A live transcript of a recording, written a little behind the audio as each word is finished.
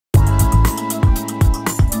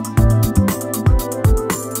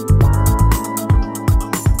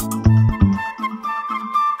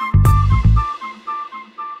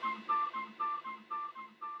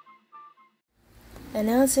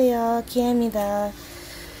안녕하세요, Kiamida.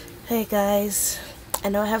 Hey guys, I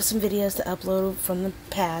know I have some videos to upload from the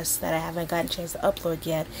past that I haven't gotten a chance to upload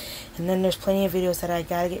yet, and then there's plenty of videos that I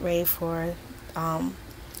gotta get ready for,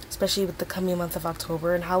 especially with the coming month of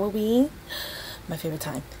October and Halloween, my favorite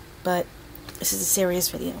time. But this is a serious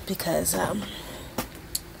video because I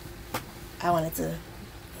wanted to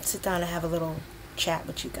sit down and have a little chat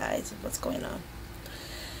with you guys of what's going on.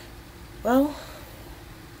 Well,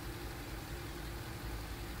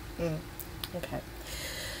 okay.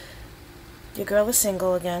 Your girl is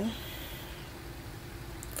single again.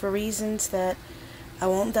 For reasons that I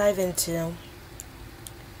won't dive into.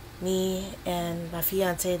 Me and my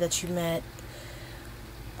fiance that you met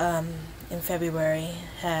in February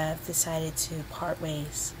have decided to part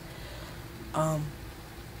ways. Like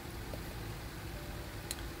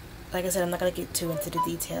I said, I'm not going to get too into the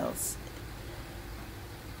details.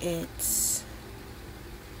 It's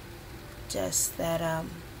just that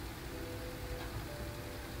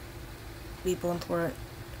we both weren't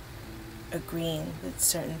agreeing with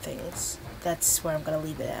certain things. That's where I'm going to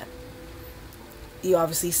leave it at. You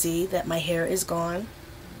obviously see that my hair is gone.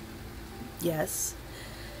 Yes.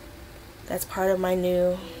 That's part of my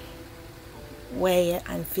new way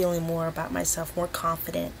I'm feeling more about myself, more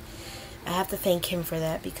confident. I have to thank him for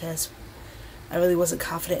that because I really wasn't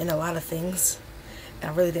confident in a lot of things. I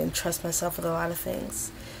really didn't trust myself with a lot of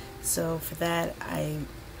things. So for that, I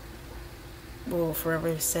will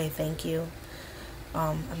forever say thank you.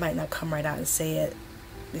 I might not come right out and say it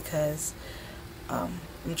because I'm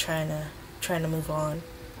trying to move on.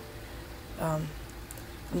 I'm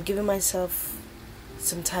giving myself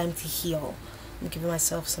some time to heal. I'm giving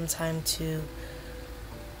myself some time to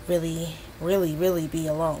really be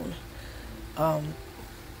alone.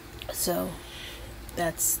 So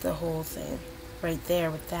that's the whole thing right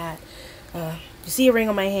there with that. You see a ring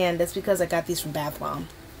on my hand, that's because I got these from Bath Bomb.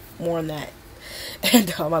 More on that.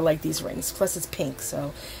 And I like these rings. Plus it's pink,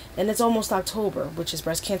 so. And it's almost October, which is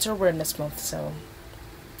Breast Cancer Awareness Month, so.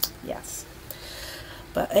 Yes.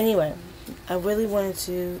 But anyway, I really wanted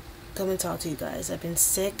to come and talk to you guys. I've been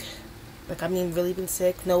sick. Like, I mean, really been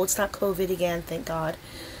sick. No, it's not COVID again, thank God.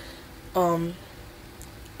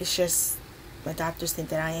 It's just, my doctors think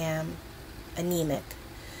that I am anemic.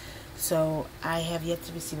 So I have yet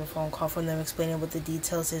to receive a phone call from them explaining what the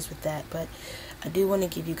details is with that. But I do want to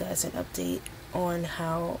give you guys an update on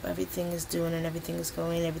how everything is doing and everything is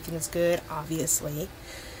going. Everything is good, obviously.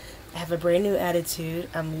 I have a brand new attitude.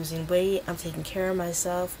 I'm losing weight. I'm taking care of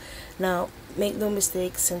myself. Now, make no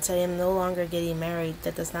mistake, since I am no longer getting married,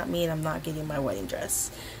 that does not mean I'm not getting my wedding dress.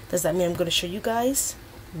 Does that mean I'm going to show you guys?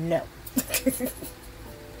 No.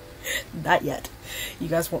 Not yet. You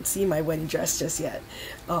guys won't see my wedding dress just yet.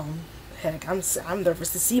 Heck, I'm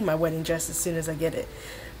nervous to see my wedding dress as soon as I get it.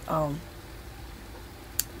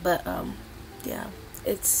 Yeah,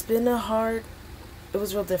 it's been it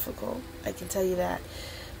was real difficult, I can tell you that.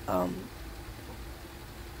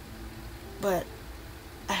 But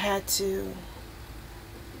I had to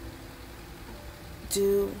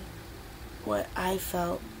do what I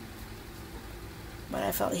felt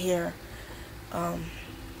here, and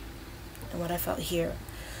what I felt here.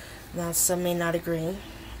 Now, some may not agree,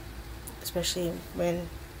 especially when,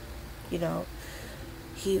 you know,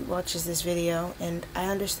 he watches this video, and I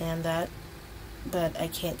understand that, but I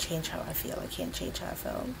can't change how I feel. I can't change how I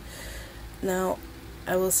felt. Now,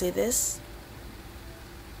 I will say this.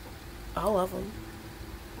 I love him.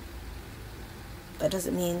 That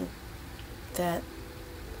doesn't mean that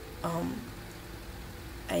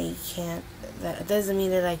that doesn't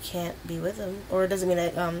mean that I can't be with him, or it doesn't mean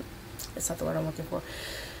that it's not the word I'm looking for.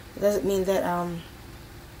 It doesn't mean that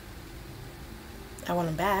I want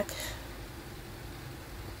him back.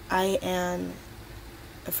 I am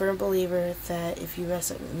a firm believer that if you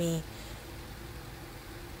mess up with me,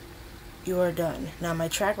 you are done. Now, my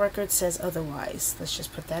track record says otherwise. Let's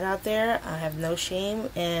just put that out there. I have no shame,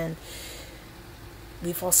 and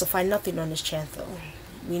we falsify nothing on this channel.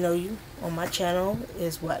 We know you on my channel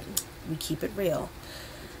is what? We keep it real.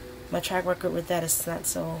 My track record with that is not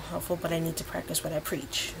so helpful, but I need to practice what I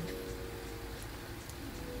preach.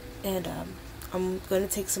 And I'm going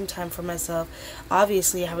to take some time for myself.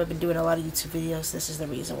 Obviously, I haven't been doing a lot of YouTube videos. This is the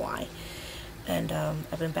reason why. And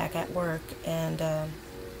I've been back at work, and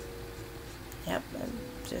yep, I'm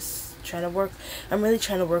just trying to work. I'm really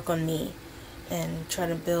trying to work on me and trying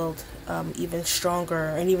to build an even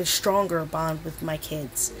stronger bond with my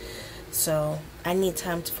kids. So I need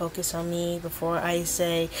time to focus on me before I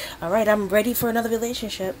say, alright, I'm ready for another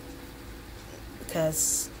relationship.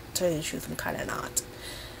 Because, to tell you the truth, I'm kind of not.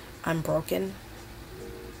 I'm broken,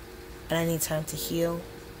 and I need time to heal.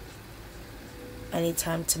 I need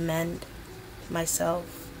time to mend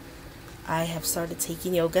myself. I have started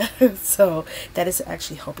taking yoga, so that is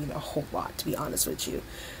actually helping a whole lot, to be honest with you.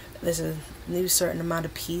 There's a new certain amount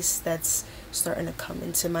of peace that's starting to come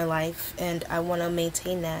into my life, and I want to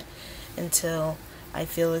maintain that until I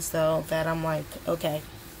feel as though that I'm like, okay,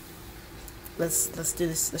 let's do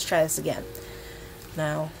this, let's try this again.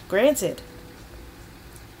 Now, granted,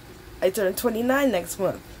 I turn 29 next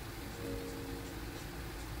month.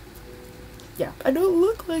 Yeah, I don't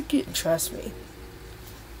look like it, trust me.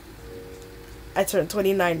 I turn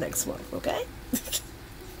 29 next month, okay?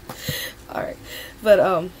 Alright, but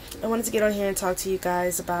I wanted to get on here and talk to you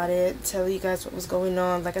guys about it, tell you guys what was going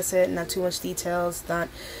on. Like I said, not too much details,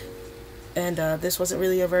 this wasn't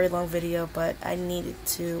really a very long video, but I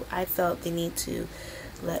felt the need to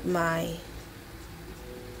let my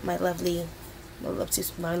lovely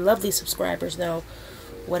subscribers know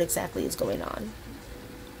what exactly is going on.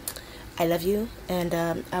 I love you, and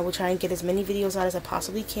I will try and get as many videos out as I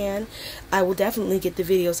possibly can. I will definitely get the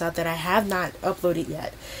videos out that I have not uploaded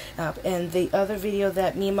yet. And the other video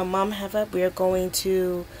that me and my mom have up, we are going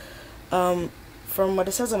to, from what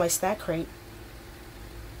it says on my snack crate,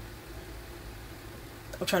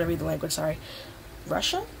 I'm trying to read the language, sorry.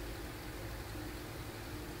 Russia?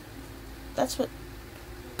 That's what...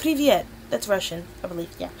 Privyet. That's Russian, I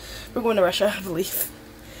believe, yeah. We're going to Russia, I believe.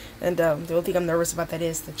 And the only thing I'm nervous about that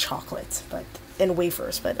is the chocolate, and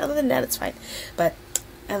wafers. But other than that, it's fine. But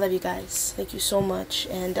I love you guys. Thank you so much.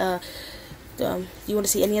 And you want to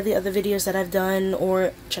see any of the other videos that I've done,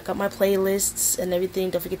 or check out my playlists and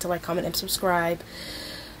everything, don't forget to like, comment, and subscribe.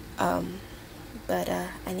 But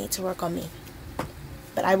I need to work on me.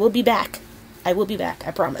 But I will be back. I will be back.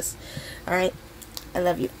 I promise. Alright? I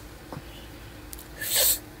love you.